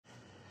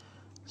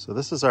So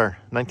this is our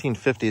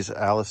 1950s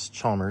Alice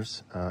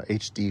Chalmers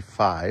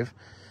HD5.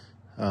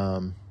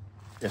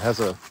 It has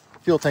a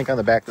fuel tank on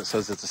the back that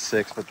says it's a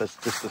 6, but that's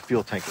just the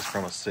fuel tank is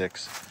from a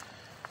 6.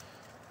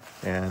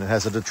 And it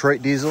has a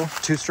Detroit diesel,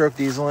 2-stroke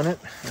diesel in it.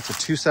 It's a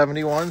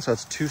 271, so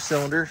it's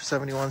 2-cylinder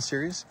 71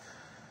 series,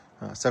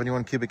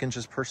 71 cubic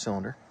inches per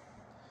cylinder.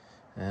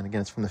 And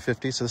again, it's from the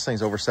 50s, so this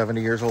thing's over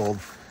 70 years old.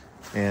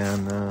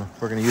 And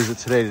we're going to use it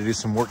today to do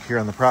some work here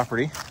on the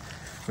property.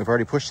 We've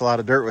already pushed a lot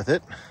of dirt with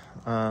it.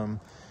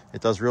 It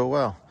does real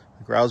well.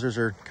 The grousers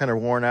are kind of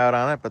worn out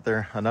on it, but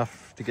they're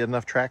enough to get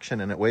enough traction,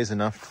 and it weighs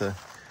enough to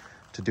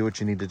do what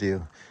you need to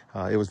do.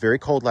 It was very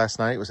cold last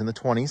night. It was in the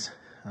 20s.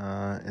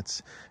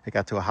 It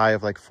got to a high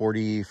of like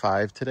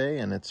 45 today,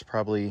 and it's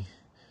probably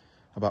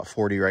about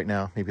 40 right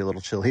now, maybe a little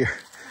chillier.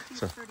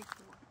 So 34.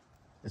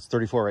 It's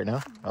 34 right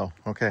now? Oh,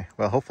 okay.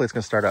 Well, hopefully it's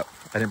going to start up.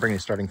 I didn't bring any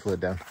starting fluid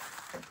down.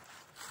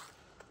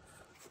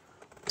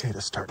 Okay,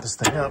 to start this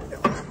thing up,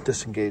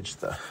 disengage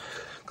the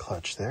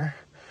clutch there.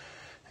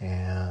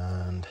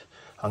 And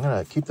I'm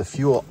going to keep the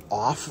fuel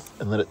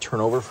off and let it turn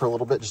over for a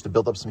little bit just to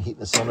build up some heat in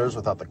the cylinders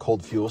without the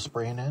cold fuel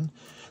spraying in.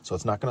 So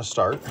it's not going to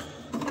start.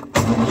 I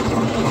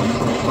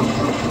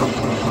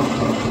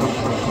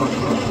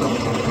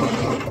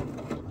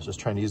was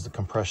just trying to use the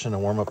compression to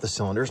warm up the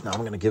cylinders. Now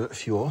I'm going to give it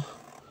fuel.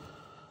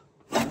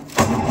 Let's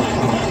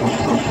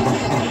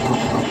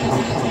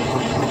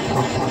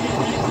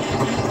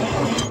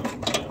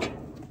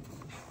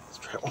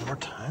try it one more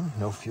time.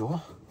 No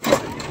fuel.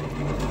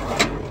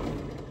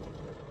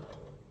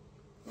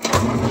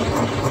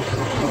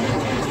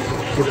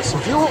 Give it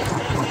some fuel.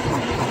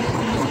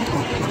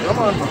 Come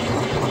on.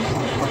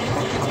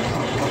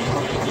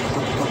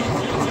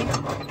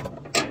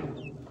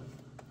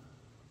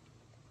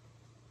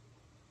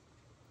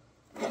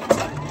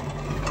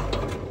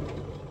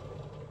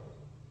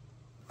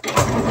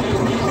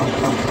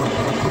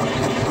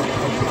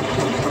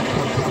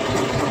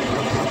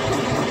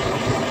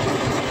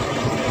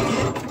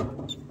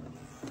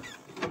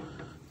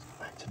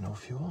 Back to no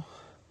fuel.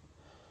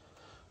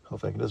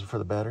 Hopefully I can do this before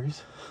the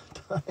batteries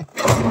die.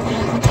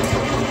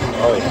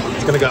 Oh yeah,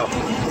 it's gonna go.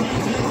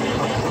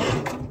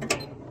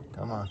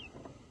 Come on.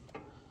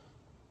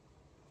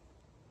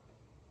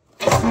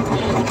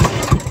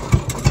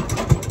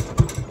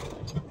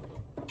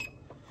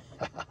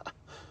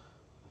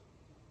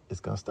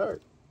 It's gonna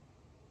start.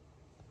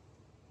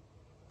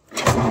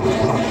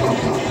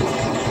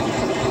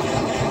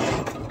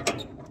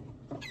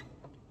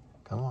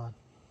 Come on.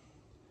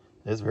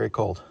 It's very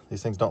cold.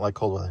 These things don't like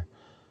cold weather.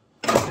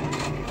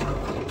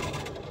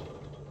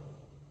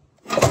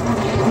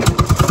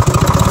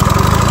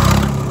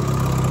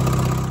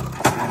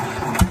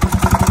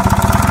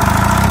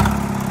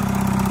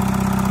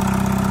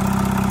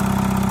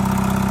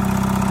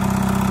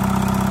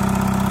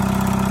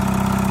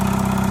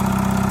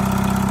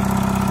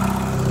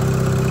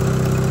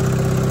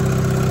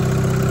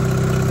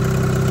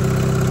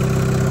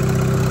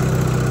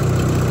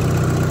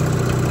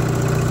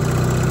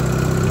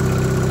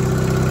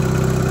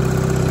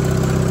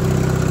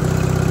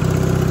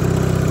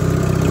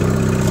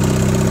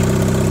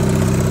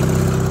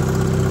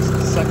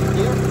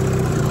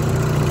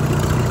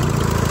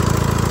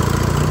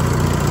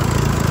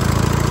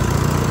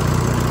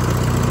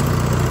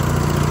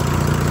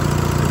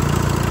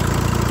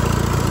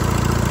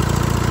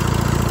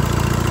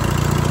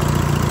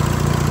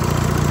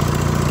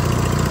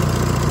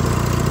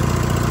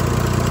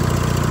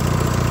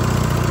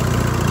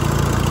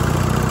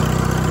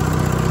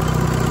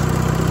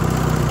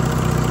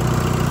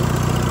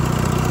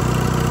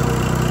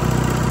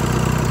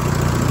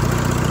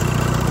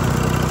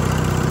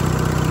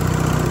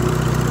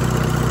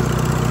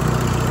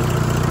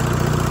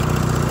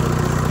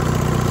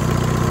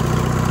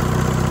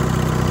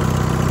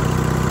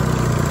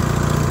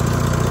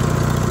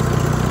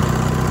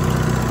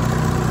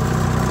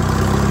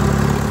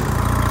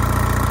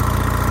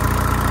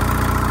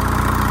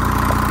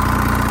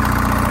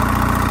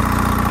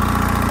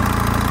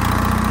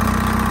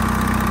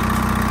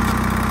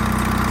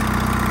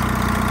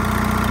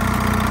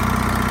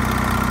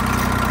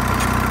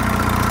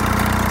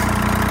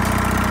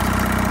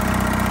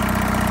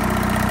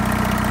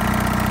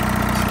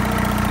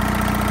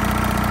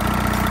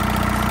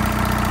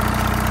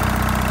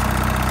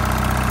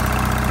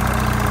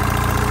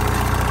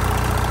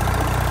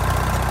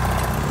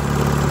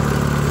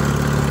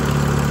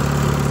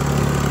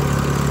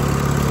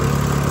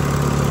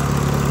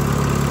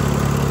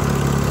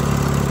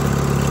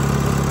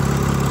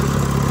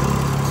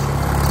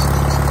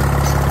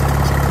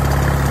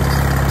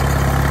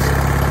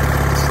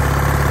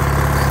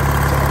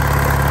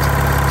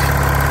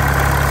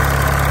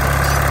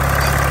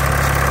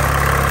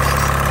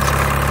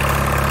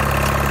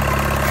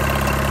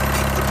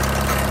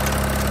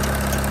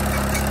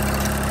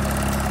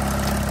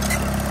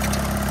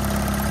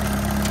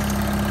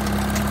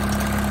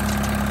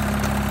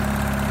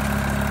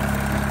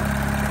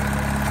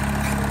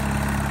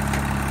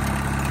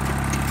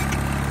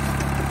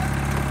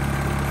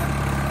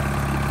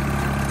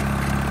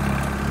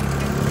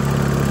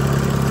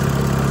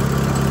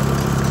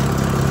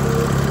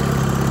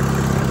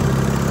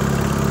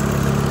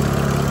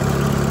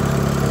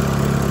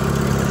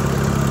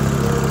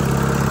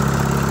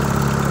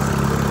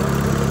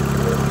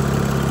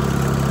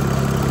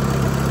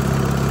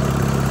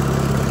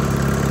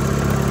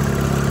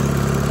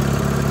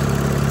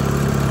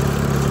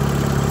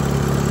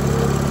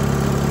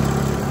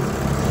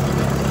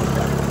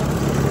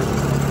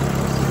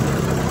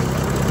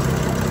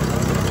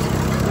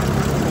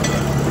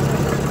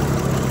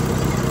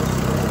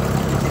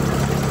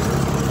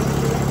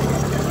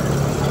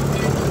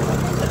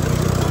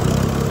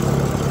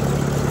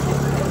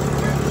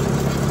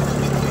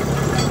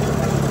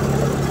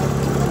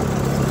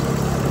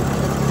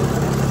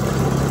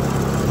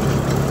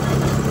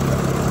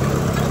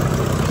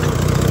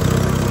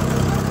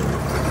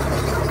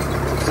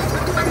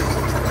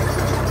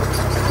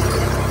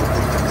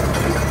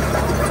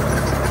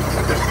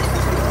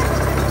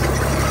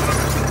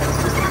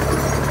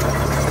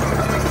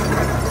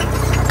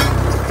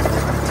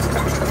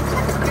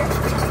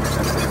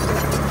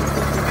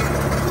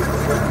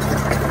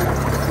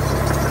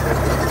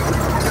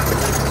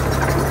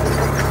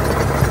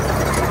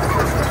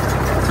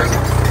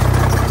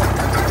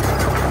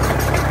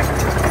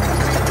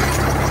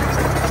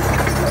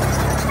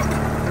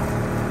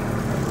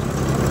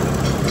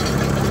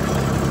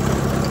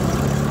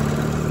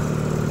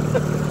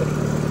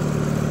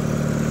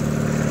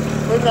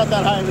 up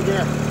that high in the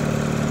gear.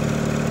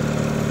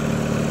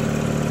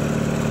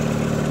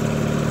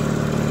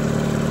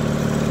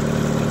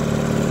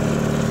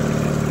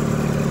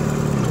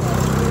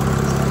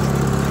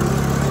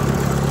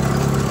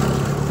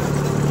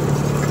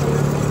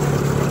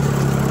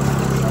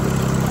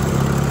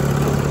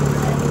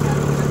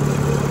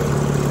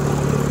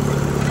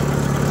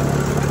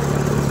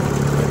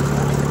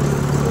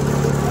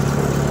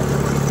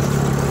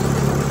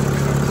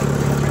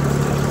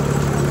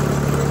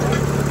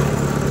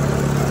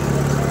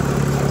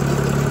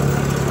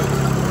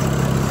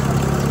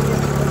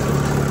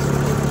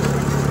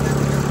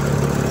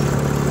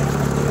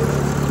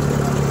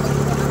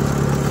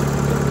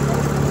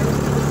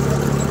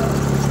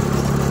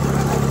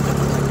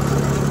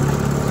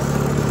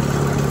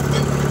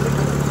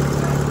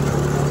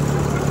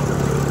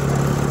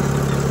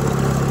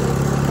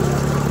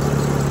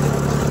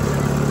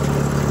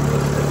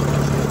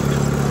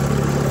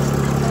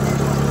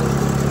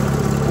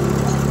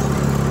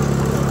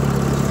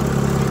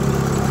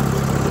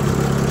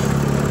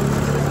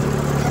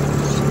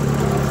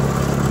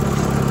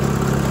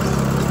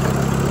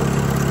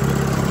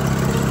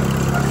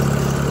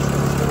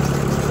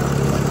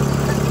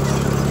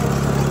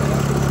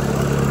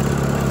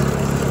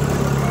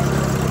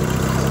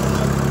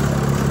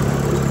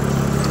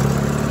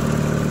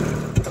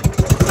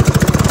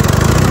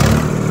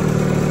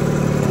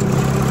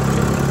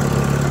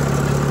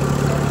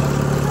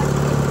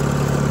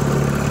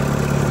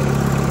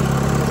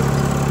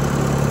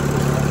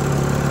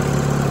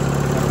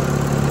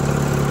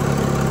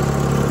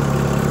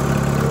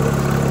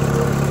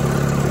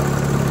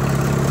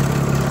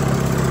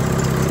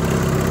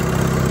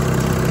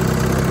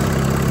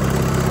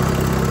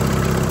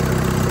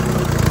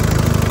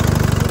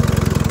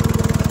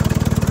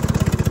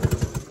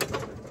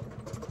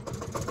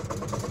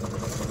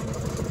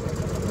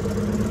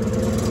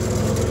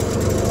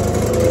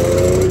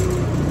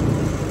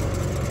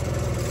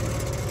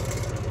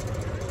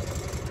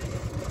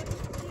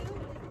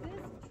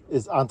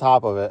 Is on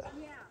top of it.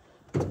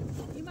 Yeah.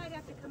 You might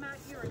have to come out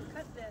here and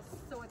cut this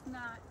so it's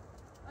not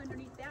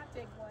underneath that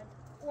big one,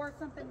 or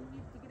something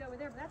needs to get over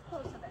there, but that's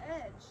close to the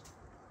edge.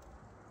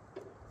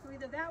 So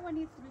either that one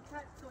needs to be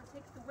cut so it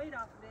takes the weight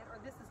off of it, or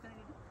this is going to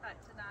need to be cut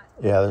to not.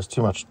 Yeah, there's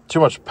too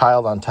much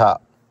piled on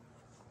top.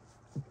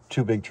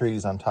 Two big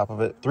trees on top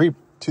of it.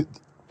 Two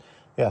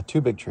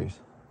big trees.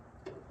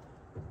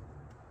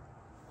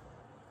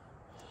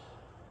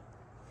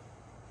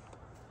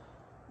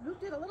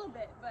 Moved it a little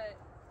bit, but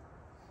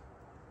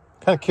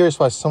Kind of curious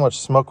why so much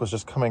smoke was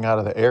just coming out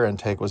of the air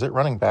intake. Was it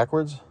running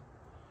backwards?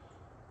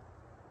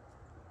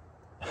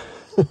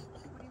 what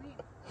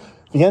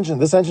do you mean?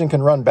 This engine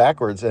can run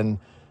backwards, and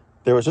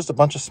there was just a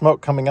bunch of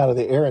smoke coming out of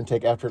the air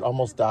intake after it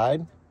almost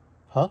died.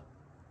 Huh?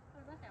 How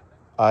did that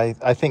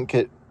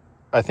happen?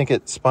 I think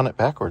it spun it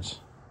backwards.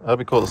 That'd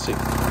be cool to see.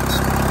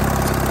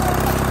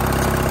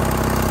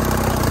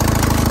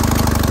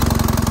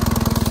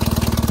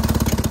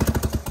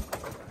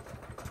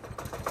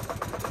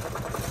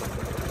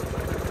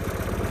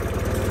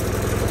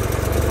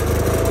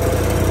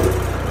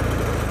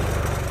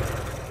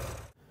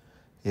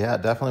 Yeah,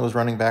 it definitely was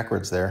running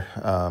backwards there.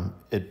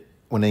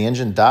 When the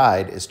engine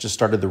died, it's just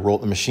started to roll.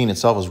 The machine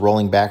itself was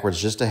rolling backwards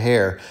just a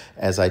hair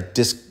as I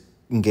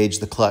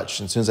disengaged the clutch.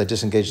 And as soon as I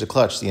disengaged the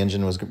clutch, the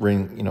engine was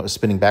was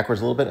spinning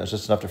backwards a little bit. It was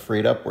just enough to free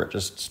it up where it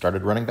just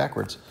started running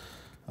backwards.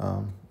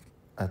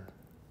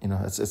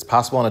 It's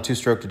possible on a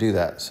two-stroke to do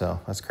that. So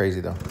that's crazy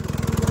though.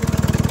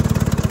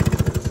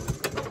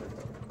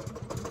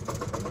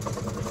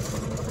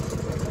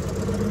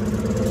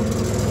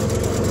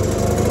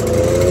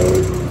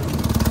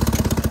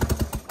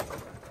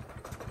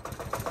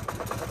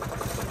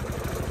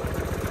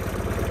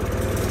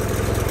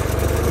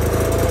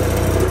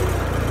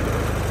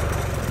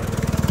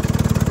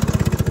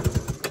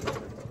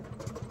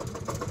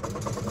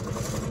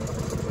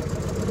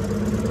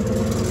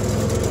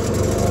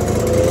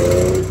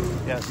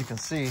 You can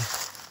see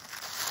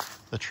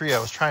the tree I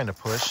was trying to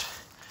push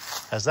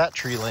has that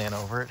tree laying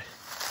over it,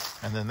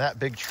 and then that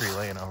big tree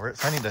laying over it.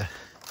 So I need to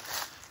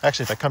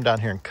actually, if I come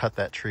down here and cut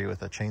that tree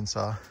with a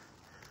chainsaw,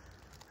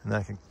 and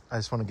then I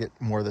just want to get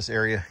more of this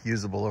area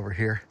usable over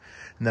here,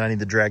 and then I need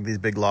to drag these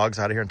big logs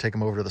out of here and take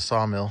them over to the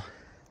sawmill.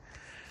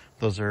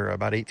 Those are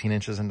about 18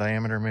 inches in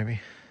diameter,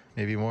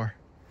 maybe more.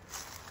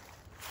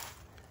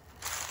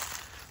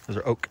 Those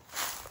are oak.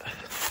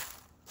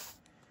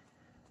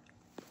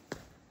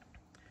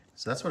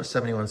 So that's what a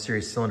 71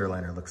 series cylinder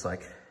liner looks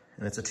like.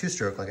 And it's a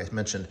two-stroke, like I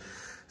mentioned.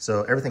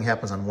 So everything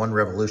happens on one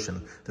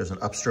revolution. There's an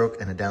upstroke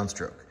and a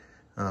downstroke.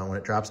 When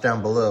it drops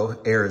down below,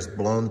 air is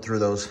blown through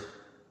those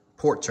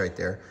ports right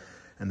there,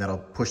 and that'll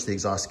push the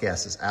exhaust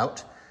gases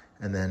out.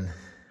 And then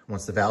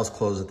once the valves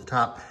close at the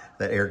top,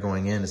 that air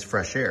going in is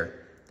fresh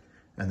air.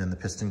 And then the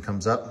piston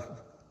comes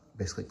up,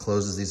 basically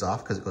closes these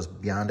off because it goes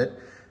beyond it,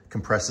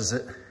 compresses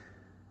it,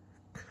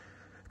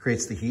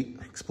 creates the heat,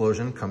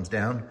 explosion, comes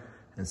down.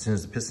 And as soon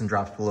as the piston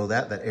drops below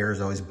that, that air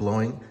is always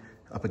blowing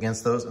up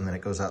against those, and then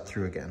it goes out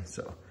through again.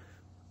 So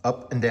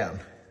up and down. And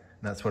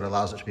that's what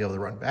allows it to be able to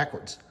run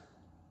backwards.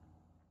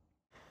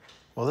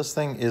 Well, this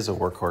thing is a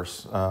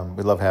workhorse.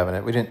 We love having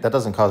it. That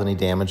doesn't cause any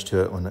damage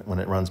to it when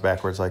it runs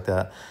backwards like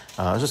that.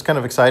 It's just kind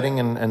of exciting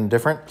and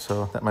different,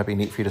 so that might be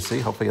neat for you to see.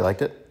 Hopefully you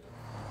liked it.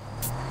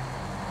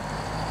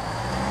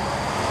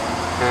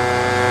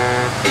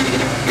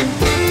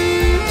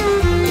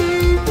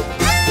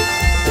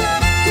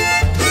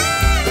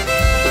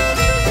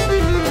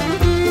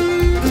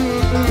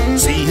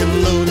 See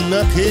him loading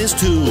up his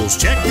tools,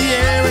 check the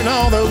air and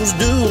all those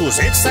duels.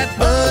 It's that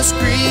bus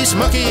grease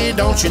monkey,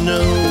 don't you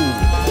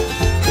know?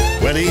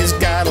 Well, he's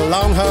got a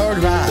long, hard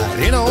ride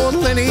in old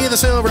Lenny the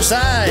Silver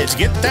Sides.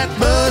 Get that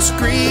bus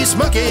grease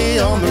monkey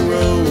on the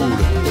road.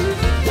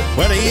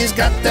 Well, he's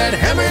got that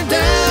hammer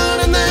down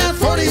and that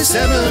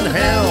 47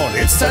 Hound.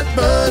 It's that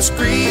bus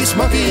grease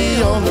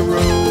monkey on the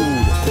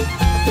road.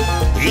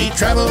 He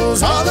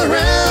travels all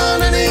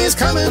around and he's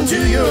coming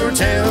to your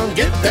town.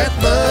 Get that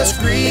bus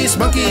grease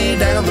monkey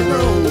down the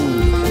road.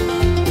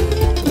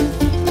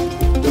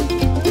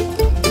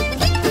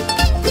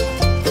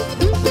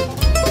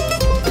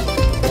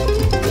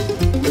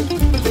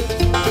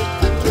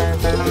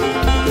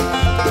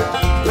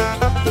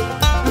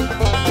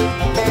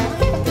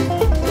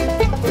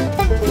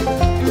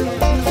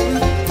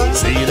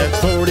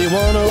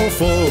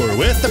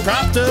 With the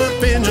propped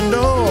up engine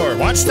door,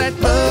 watch that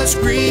bus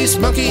grease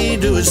monkey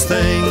do his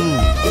thing.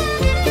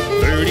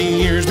 30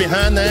 years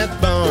behind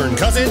that barn,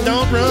 'cause it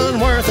don't run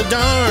worth a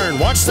darn.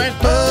 Watch that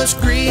bus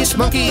grease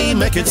monkey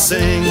make it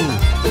sing.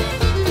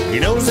 He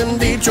knows them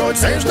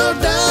Detroits, there's no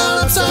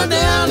doubt, upside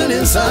down and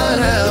inside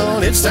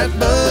out. It's that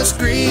bus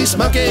grease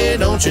monkey,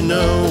 don't you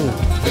know?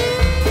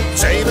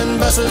 Saving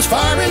buses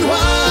far and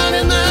wide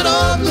in that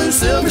old blue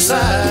Silver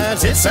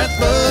Sides. It's that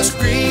bus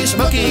grease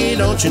monkey,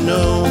 don't you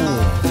know?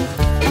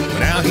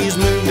 Now he's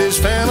moved his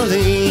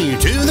family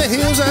to the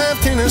hills of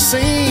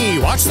Tennessee.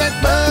 Watch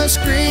that bus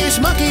grease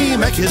monkey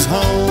make his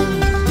home,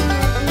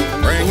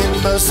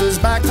 bringing buses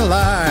back to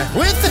life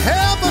with the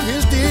help of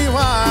his dear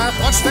wife.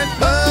 Watch that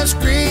bus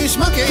grease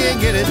monkey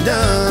get it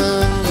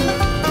done.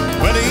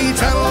 Well, he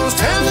travels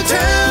town to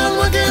town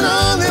working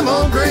on them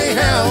old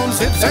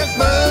greyhounds. It's that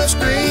bus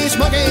grease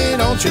monkey,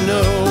 don't you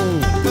know?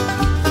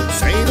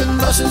 Saving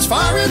buses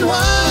far and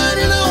wide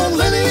in old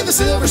Lenny the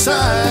Silver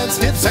Sides.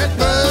 It's that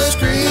bus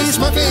grease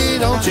monkey,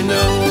 don't you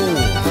know?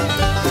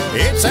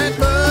 It's that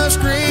bus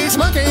grease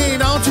monkey,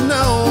 don't you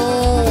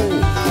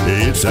know?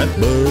 It's that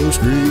bus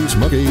grease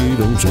monkey,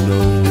 don't you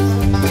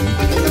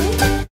know?